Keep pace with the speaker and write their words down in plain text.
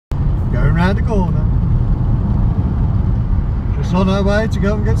round the corner. Just on our way to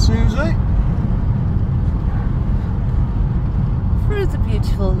go and get Susie. Through the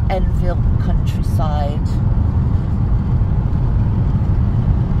beautiful Enfield countryside.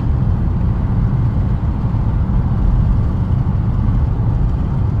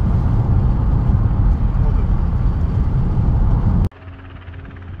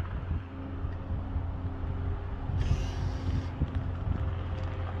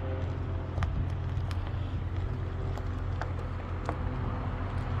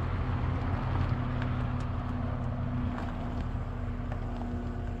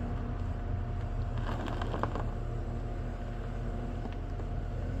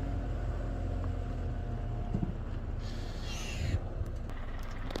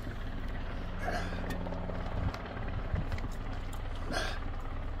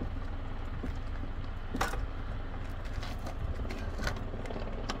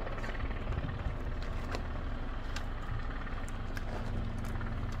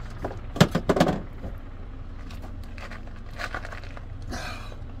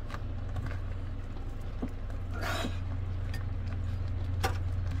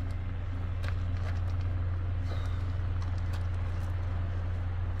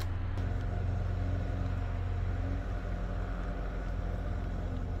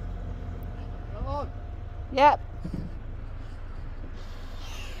 Yep.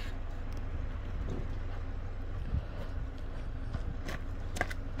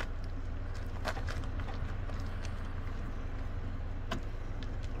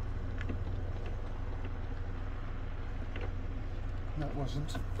 That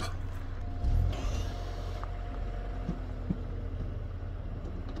wasn't.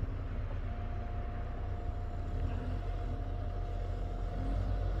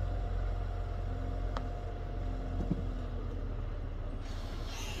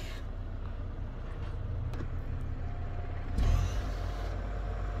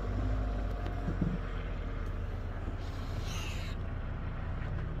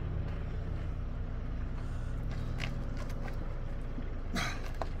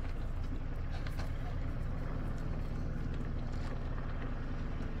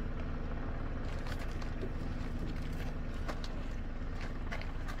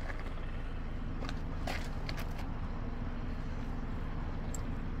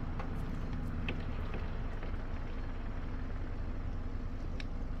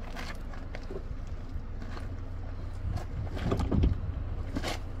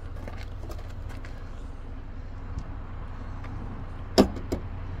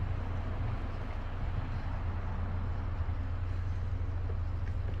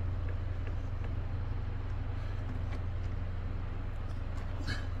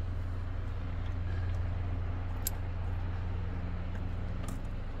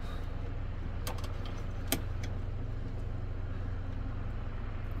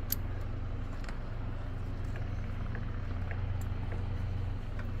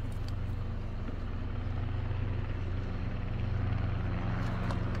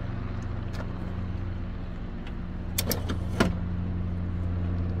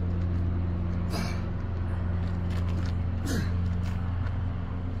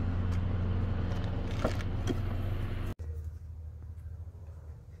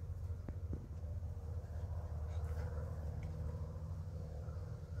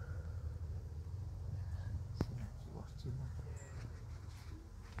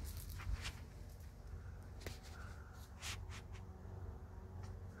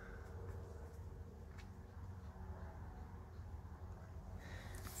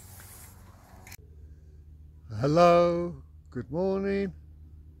 Hello, good morning,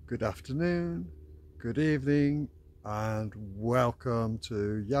 good afternoon, good evening, and welcome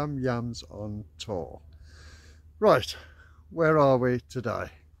to YAMS on tour. Right, where are we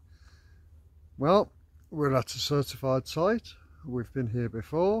today? Well, we're at a certified site. We've been here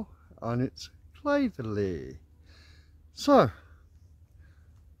before, and it's Claverley. So,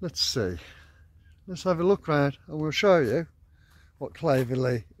 let's see. Let's have a look around and we'll show you what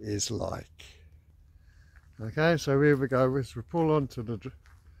Claverley is like. Okay, so here we go. As we pull onto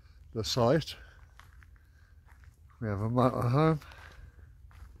the site, we have a motorhome,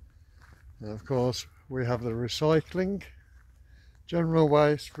 and of course we have the recycling, general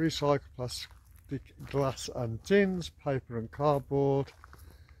waste, recycled plastic, glass and tins, paper and cardboard,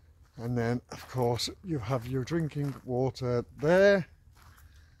 and then of course you have your drinking water there,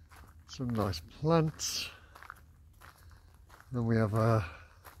 some nice plants, and we have a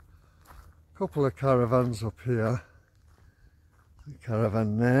couple of caravans up here, a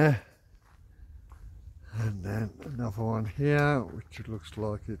caravan there, And then another one here, which looks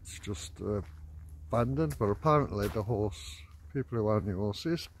like it's just abandoned, but apparently the people who own the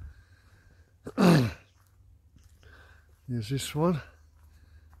horses use this one.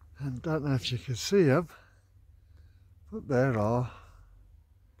 And don't know if you can see them, but there are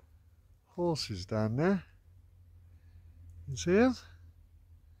horses down there. You see them?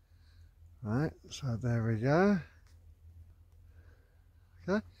 Right, so there we go.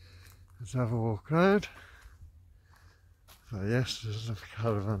 Okay, let's have a walk around. So yes, there's a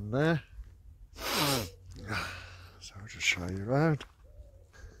caravan there. So I'll just show you around.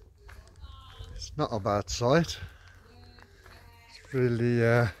 It's not a bad sight. It's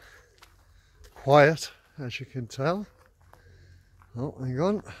really quiet, as you can tell. Oh, hang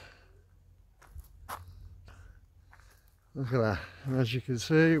on. Look at that. And as you can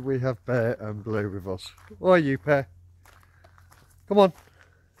see, we have Bear and Blue with us. Where are you, Bear? Come on.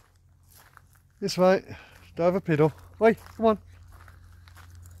 This way. Don't have a piddle. Wait, come on.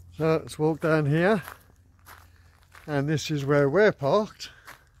 So let's walk down here. And this is where we're parked.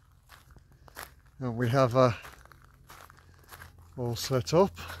 And we have all set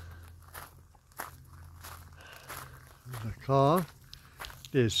up. The car.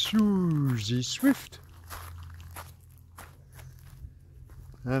 There's Suzie Swift.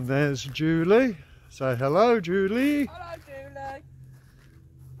 And there's Julie. Say hello, Julie. Hello, Julie.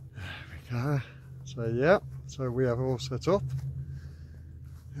 There we go. So yeah, so we have all set up.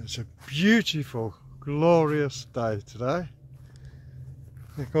 It's a beautiful, glorious day today.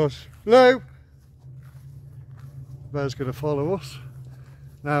 Of course, Blue. Bear's going to follow us.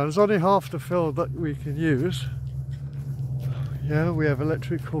 Now there's only half the field that we can use. Yeah, we have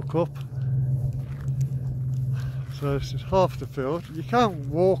electric hookup. So this is half the field. You can't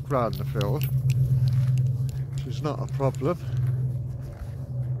walk around the field, which is not a problem.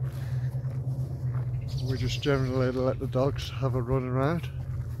 We just generally let the dogs have a run around.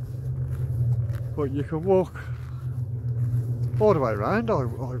 But you can walk all the way around,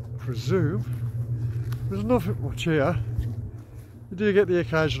 I presume. There's nothing much here. You do get the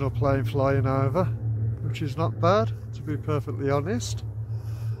occasional plane flying over, which is not bad, to be perfectly honest.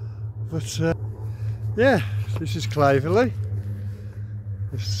 But yeah, this is Claverley,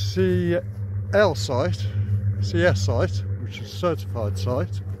 the CS site, which is a certified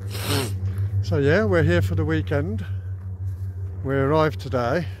site. So yeah, we're here for the weekend. We arrived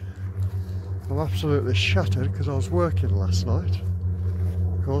today. I'm absolutely shattered because I was working last night,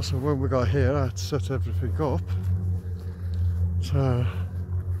 of course, and when we got here I had to set everything up. So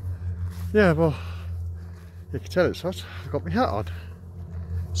yeah, well, you can tell it's hot. I've got my hat on.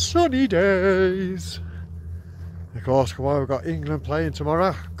 Sunny days. Of course, come on, we've got England playing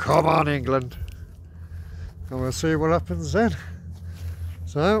tomorrow. Come on, England. And we'll see what happens then.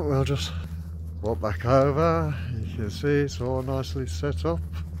 So we'll just walk back over. You can see it's all nicely set up.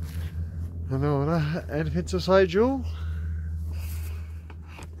 And all that. Anything to say, Jewel?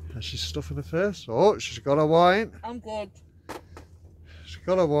 Has she stuffing her face? Oh, she's got a wine. I'm good. She's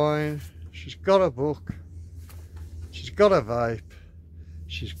got a wine. She's got a book. She's got a vape.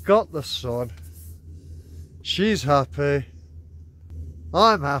 She's got the sun. She's happy.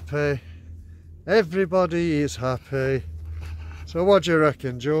 I'm happy. Everybody is happy. So what do you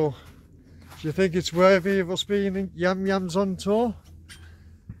reckon, Joe? Do you think it's worthy of us being in YAMS on tour?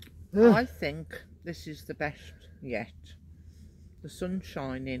 Yeah. I think this is the best yet. The sun's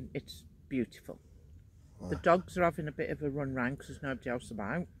shining, it's beautiful. The dogs are having a bit of a run round because there's nobody else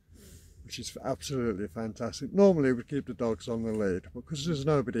about. Which is absolutely fantastic. Normally we keep the dogs on the lead, but because there's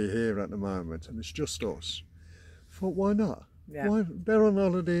nobody here at the moment and it's just us, I thought, why not? Yeah. Why? They're on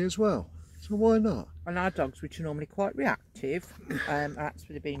holiday as well, so why not? And our dogs, which are normally quite reactive, are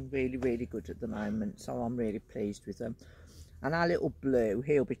actually being really, really good at the moment, so I'm really pleased with them. And our little Blue,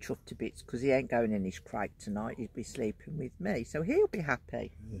 he'll be chuffed to bits because he ain't going in his crate tonight, he'll be sleeping with me, so he'll be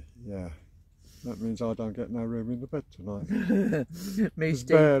happy. Yeah. That means I don't get no room in the bed tonight. Me,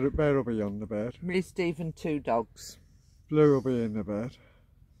 Steve. Bear will be on the bed. Me, Steve and 2 dogs. Blue will be in the bed.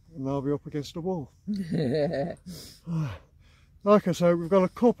 And I'll be up against the wall. Like I said, we've got a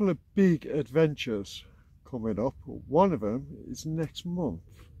couple of big adventures coming up. One of them is next month.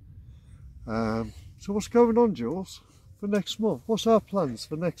 So what's going on, Jules, for next month? What's our plans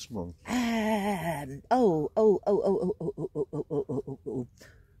for next month?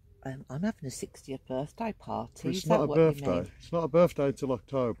 I'm having a 60th birthday party. It's not a birthday. It's not a birthday until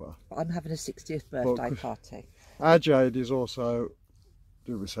October. But I'm having a 60th birthday party. Our Jade is also,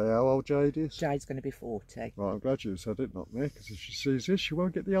 do we say how old Jade is? Jade's going to be 40. Right, I'm glad you said it, not me, because if she sees this, she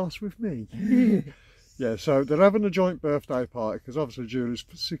won't get the arse with me. Yeah, so they're having a joint birthday party, because obviously Julie's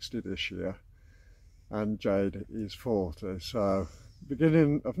 60 this year. and Jade is 40. So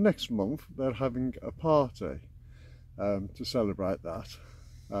beginning of next month they're having a party to celebrate that.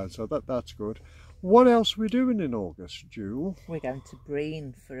 So that's good. What else are we doing in August, Jewel? We're going to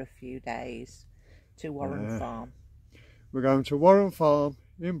Breen for a few days to Warren Farm. We're going to Warren Farm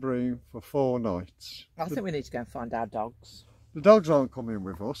in Breen for 4 nights. I think we need to go and find our dogs. The dogs aren't coming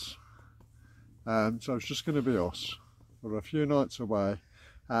with us, so it's just going to be us. We're a few nights away.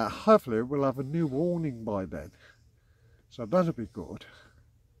 Hopefully we'll have a new awning by then, so that'll be good.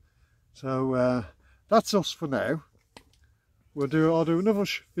 So that's us for now. I'll do another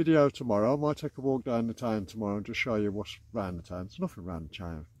video tomorrow. I might take a walk down the town tomorrow and just show you what's round the town. There's nothing round the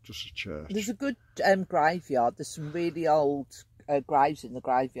town, just a church. There's a good graveyard. There's some really old graves in the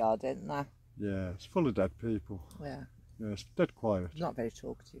graveyard, isn't there? Yeah, it's full of dead people. Yeah. Yeah, it's dead quiet. Not very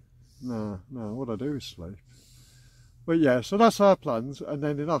talkative. No, what I do is sleep. But yeah, so that's our plans. And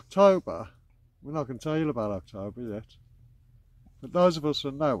then in October, we're not going to tell you about October yet. But those of us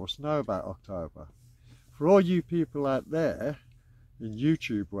that know us know about October. For all you people out there in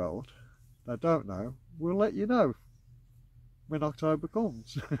YouTube world that don't know, we'll let you know when October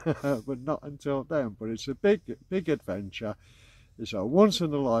comes. But not until then. But it's a big adventure. It's a once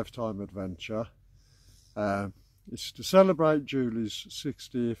in a lifetime adventure. It's to celebrate Julie's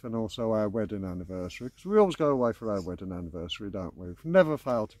 60th and also our wedding anniversary, because we always go away for our wedding anniversary, don't we? We've never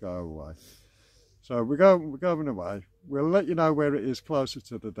failed to go away. So we're going away. We'll let you know where it is closer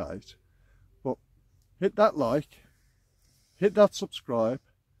to the date. But hit that like, hit that subscribe,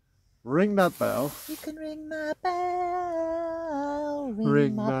 ring that bell. You can ring my bell.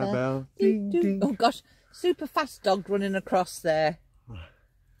 Ring my bell. Ding, ding. Oh gosh, super fast dog running across there.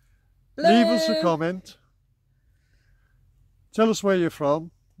 Leave us a comment. Tell us where you're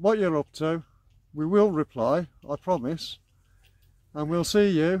from, what you're up to. We will reply, I promise. And we'll see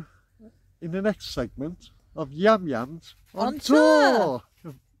you in the next segment of Yam Yams on tour.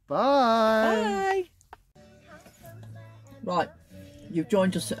 Bye. Bye. Right, you've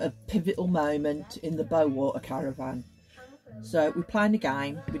joined us at a pivotal moment in the Bowater caravan. So we're playing a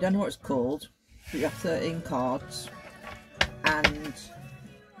game. We don't know what it's called. But we have 13 cards. And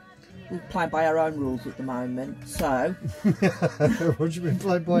we're playing by our own rules at the moment, so... What do you mean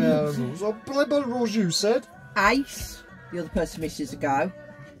play by our own rules? I'll play by the rules you said. Ace, the other person misses a go.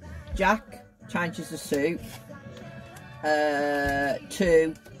 Jack changes the suit.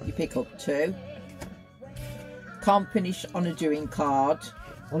 2, you pick up 2. Can't finish on a doing card.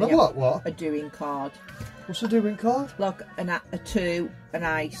 On a what? A doing card. What's a doing card? Like a 2, an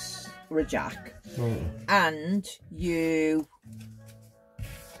ace, or a jack. Oh. And you...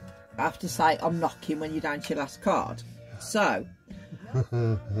 I have to say I'm knocking when you're down to your last card. So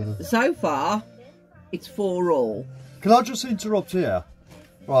far it's 4-all. Can I just interrupt here?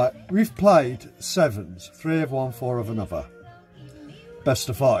 Right, we've played 7s, 3 of one, 4 of another. Best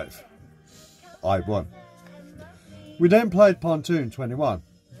of 5. I won. We then played Pontoon 21.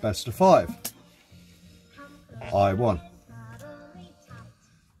 Best of 5. I won.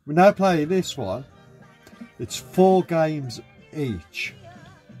 We now play this one. It's 4 games each.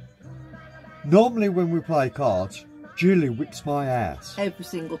 Normally when we play cards, Julie whips my ass. Every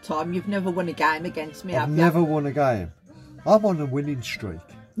single time. You've never won a game against me, I've never won a game. I'm on a winning streak.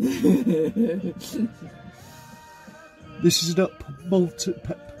 This is the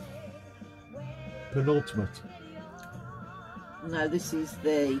penultimate. No, this is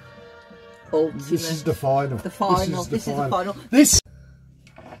the ultimate. This is the final. The final. This is the final.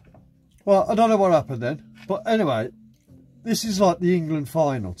 Well, I don't know what happened then. But anyway, this is like the England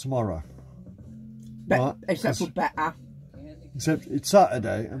final tomorrow. Right? Except for better. Except it's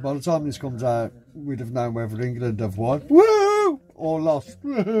Saturday, and by the time this comes out, we'd have known whether England have won, woo, or lost.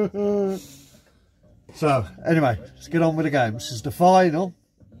 So, anyway, let's get on with the game. This is the final.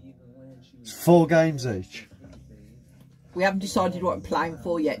 It's 4 games each. We haven't decided what we're playing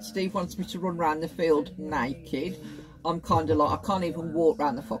for yet. Steve wants me to run around the field naked. I'm kind of like, I can't even walk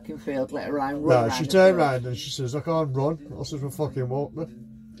around the fucking field, let alone run around. No, she turned around and she says, I can't run. I said, well, fucking walk me.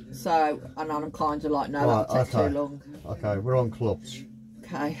 So, and I'm kind of like, no, right, that'll take too long. Okay, we're on clubs.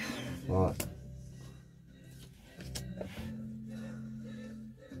 Okay. Right.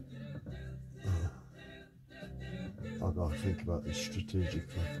 I've got to think about this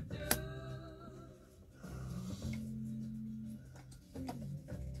strategically.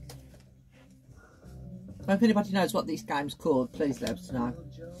 If anybody knows what this game's called, please let us know.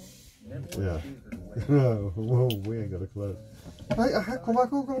 Yeah. Whoa, we ain't got a clue. Hey, how come I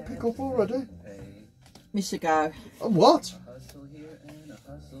can't go pick up already? Miss a go. What?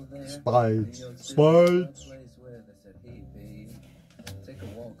 Spades. Spades.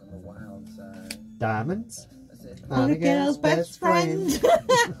 Diamonds. I'm a girl's best friend.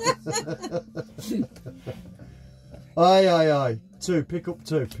 Aye, aye, aye. 2, pick up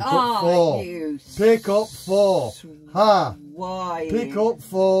 2. Pick up 4. Pick up 4. Ha. Why? Pick up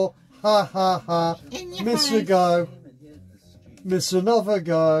 4. Ha, ha, ha. Miss a go. Miss another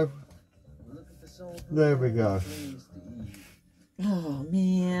go. There we go. Oh,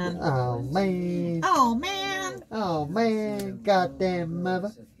 man. Oh, man. Oh, man. Oh, man. Goddamn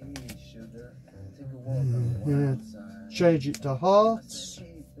mother. Change it to hearts.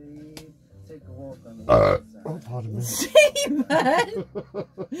 Oh, pardon me. Seaman!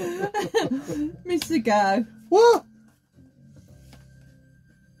 Mr. Go. What?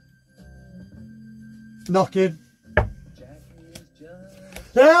 Knocking.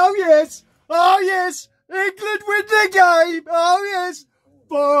 Oh, yes. Oh, yes. England win the game. Oh, yes.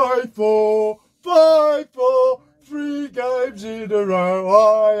 5-4. 5-4. 3 games in a row.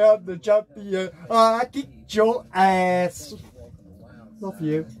 I am the champion. I kicked your ass. Not for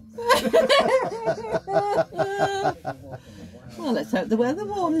you. Well, let's hope the weather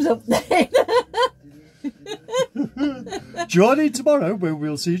warms up then. Join in tomorrow when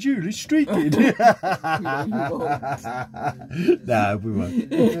we'll see Julie streaking. No, we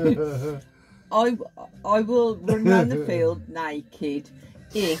won't. I will run around the field naked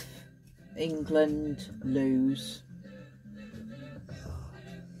if England lose.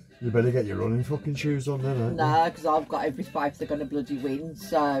 You better get your running fucking shoes on then, ain't No, because I've got every faith they're going to bloody win.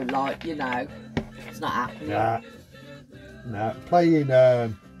 So, like, you know, it's not happening. Nah. Nah.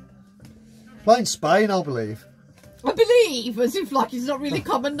 Playing Spain, I believe. I believe, as if like it's not really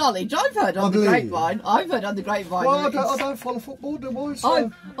common knowledge. I've heard on the grapevine. I've heard on the grapevine. Well, I don't follow football, do I?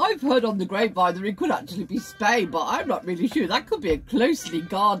 So. I've heard on the grapevine that it could actually be Spain, but I'm not really sure. That could be a closely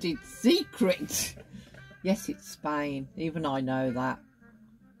guarded secret. Yes, it's Spain. Even I know that.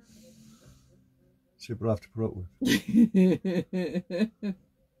 People have to put up with.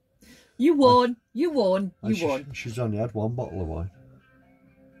 You won. You won. You won. She's only had 1 bottle of wine.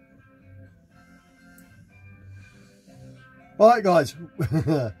 Right, guys,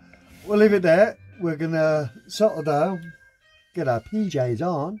 we'll leave it there. We're going to settle down, get our PJs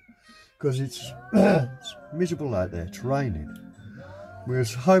on, because it's miserable out there, it's raining. We were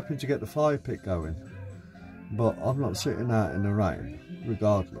hoping to get the fire pit going, but I'm not sitting out in the rain,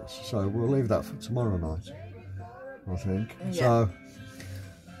 regardless. So we'll leave that for tomorrow night, I think. Yeah. So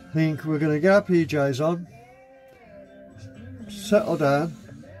I think we're going to get our PJs on, settle down,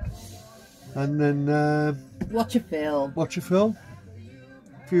 and then... watch a film. Watch a film.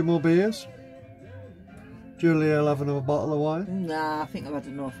 A few more beers. Julia will have another bottle of wine. Nah, I think I've had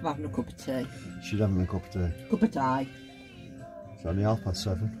enough. I'm having a cup of tea. She's having a cup of tea. Cup of tea. It's only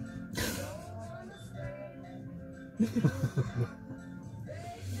 7:30.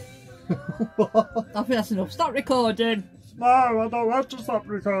 I think that's enough. Stop recording. No, I don't want to stop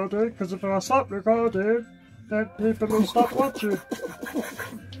recording, because if I stop recording, then people will stop watching.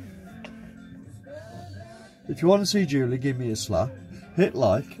 If you want to see Julie, give me a slap, hit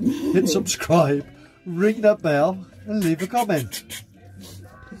like, hit subscribe, ring that bell and leave a comment.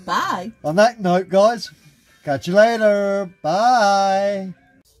 Bye. On that note, guys, catch you later. Bye.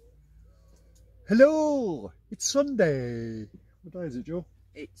 Hello, it's Sunday. What day is it, Joe?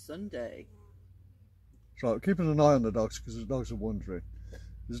 It's Sunday. So keeping an eye on the dogs because the dogs are wandering.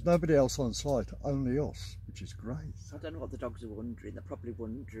 There's nobody else on site, only us, which is great. I don't know what the dogs are wondering. They're probably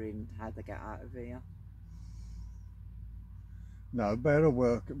wondering how they get out of here. No, Bear will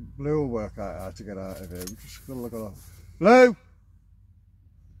work, Blue will work out how to get out of here. We just gotta look at that. Blue!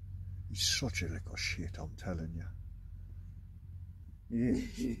 He's such a little shit, I'm telling you. He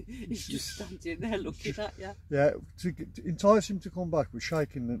is. He's just standing there looking at you. Yeah, to entice him to come back, we're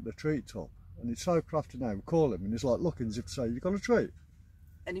shaking the treat top. And it's so crafty now, we call him and he's like looking as if to say, you got a treat?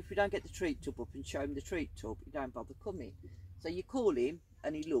 And if we don't get the treat tub up and show him the treat tub, he don't bother coming. So you call him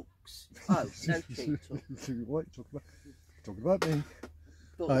and he looks, oh, no treat tub. What are you talking about? Talking about me.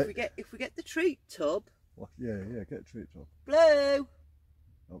 But if we get the treat tub. What? Yeah, get a treat tub. Blue.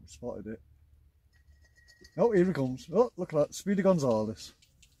 Oh, spotted it. Oh, here he comes. Oh, look at that. Speedy Gonzales.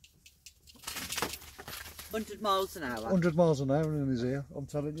 100 miles an hour. 100 miles an hour in his ear. I'm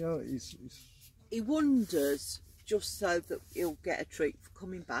telling you, he wonders just so that he'll get a treat for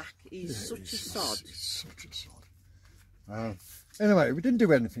coming back. He's such a sod. He's such a sod. Anyway, we didn't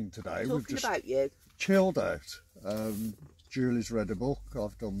do anything today. We've just about you. Chilled out. Julie's read a book.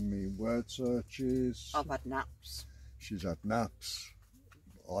 I've done my word searches. I've had naps. She's had naps.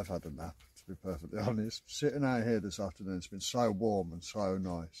 I've had a nap, to be perfectly honest. Sitting out here this afternoon, it's been so warm and so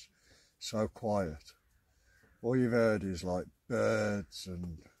nice, so quiet. All you've heard is like birds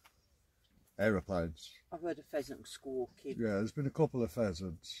and aeroplanes. I've heard a pheasant squawking. Yeah, there's been a couple of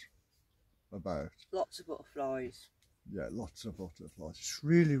pheasants about. Lots of butterflies. Yeah, lots of butterflies. It's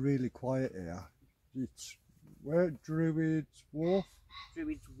really, really quiet here. It's where Druids Wharf?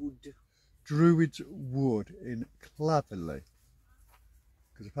 Druidswood. Druidswood in Claverley.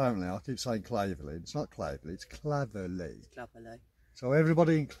 Because apparently I keep saying Claverley. It's not Claverley, it's Claverley. It's Claverley. So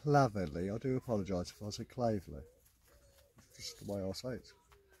everybody in Claverley, I do apologise if I say Claverley. It's just the way I say it.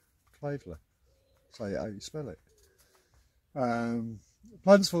 Claverley. Say it how you spell it.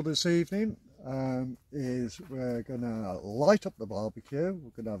 Plans for this evening is we're going to light up the barbecue.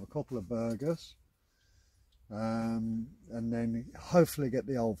 We're going to have a couple of burgers. And then hopefully get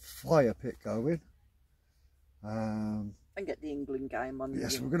the old fire pit going. And get the England game on.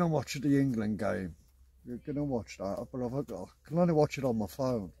 Yes, we're going to watch the England game. We're going to watch that, but I can only watch it on my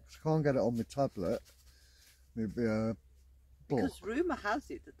phone. I can't get it on my tablet. Maybe a book. Because rumour has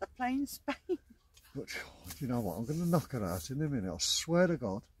it that they're playing Spain. But you know what? I'm going to knock it out in a minute. I swear to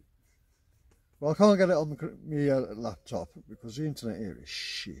God. Well, I can't get it on my laptop because the internet here is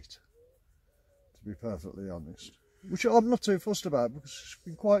shit. To be perfectly honest, which I'm not too fussed about because it's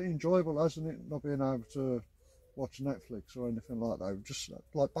been quite enjoyable, hasn't it? Not being able to watch Netflix or anything like that. Just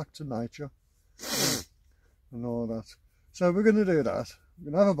like back to nature and all that. So we're going to do that.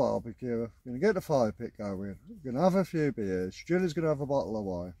 We're going to have a barbecue. We're going to get the fire pit going. We're going to have a few beers. Julie's going to have a bottle of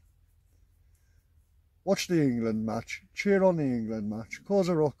wine. Watch the England match. Cheer on the England match. Cause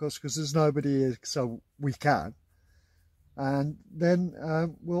a ruckus because there's nobody here, so we can. And then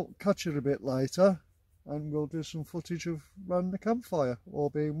we'll catch it a bit later and we'll do some footage of running the campfire, all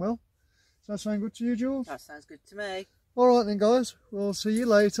being well. Does that sound good to you, Jules? That sounds good to me. Alright then guys, we'll see you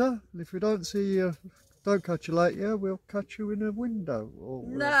later. And if we don't see you, don't catch you later, we'll catch you in a window. Or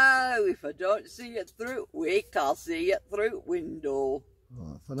no, if I don't see you through a week, I'll see you through a window.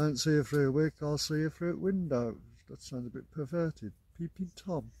 Oh, if I don't see you through a week, I'll see you through a window. That sounds a bit perverted. Peeping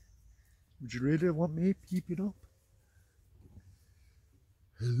Tom. Would you really want me peeping up?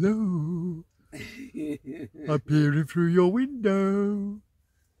 Hello. I'm peering through your window.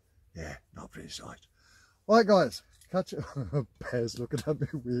 Yeah, not pretty sight. Right guys, catch it. Bear's looking at me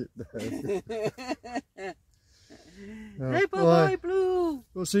weird there. Hey, bye-bye, Blue.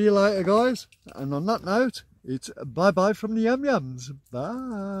 We'll see you later guys. And on that note, it's bye-bye from the YAMS.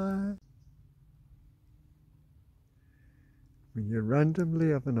 Bye. When you're randomly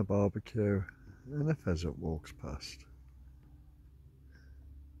having a barbecue and a pheasant walks past.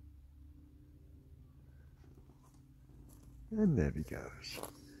 And there he goes.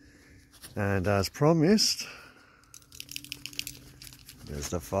 And as promised, there's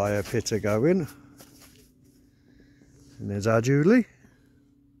the fire pitter going. And there's our Julie.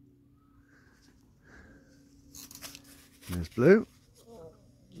 And there's Blue,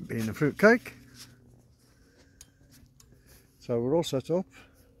 being a fruitcake. So we're all set up,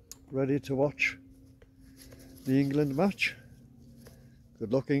 ready to watch the England match.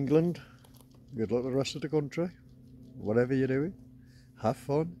 Good luck England, good luck the rest of the country. Whatever you're doing, have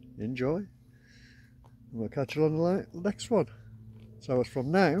fun, enjoy, and we'll catch you on the next one. So as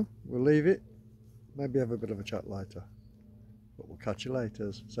from now, we'll leave it, maybe have a bit of a chat later, but we'll catch you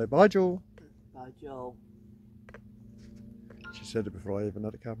later. So bye Joel. Bye Joel. She said it before I even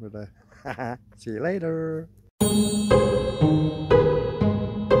had a camera there. See you later.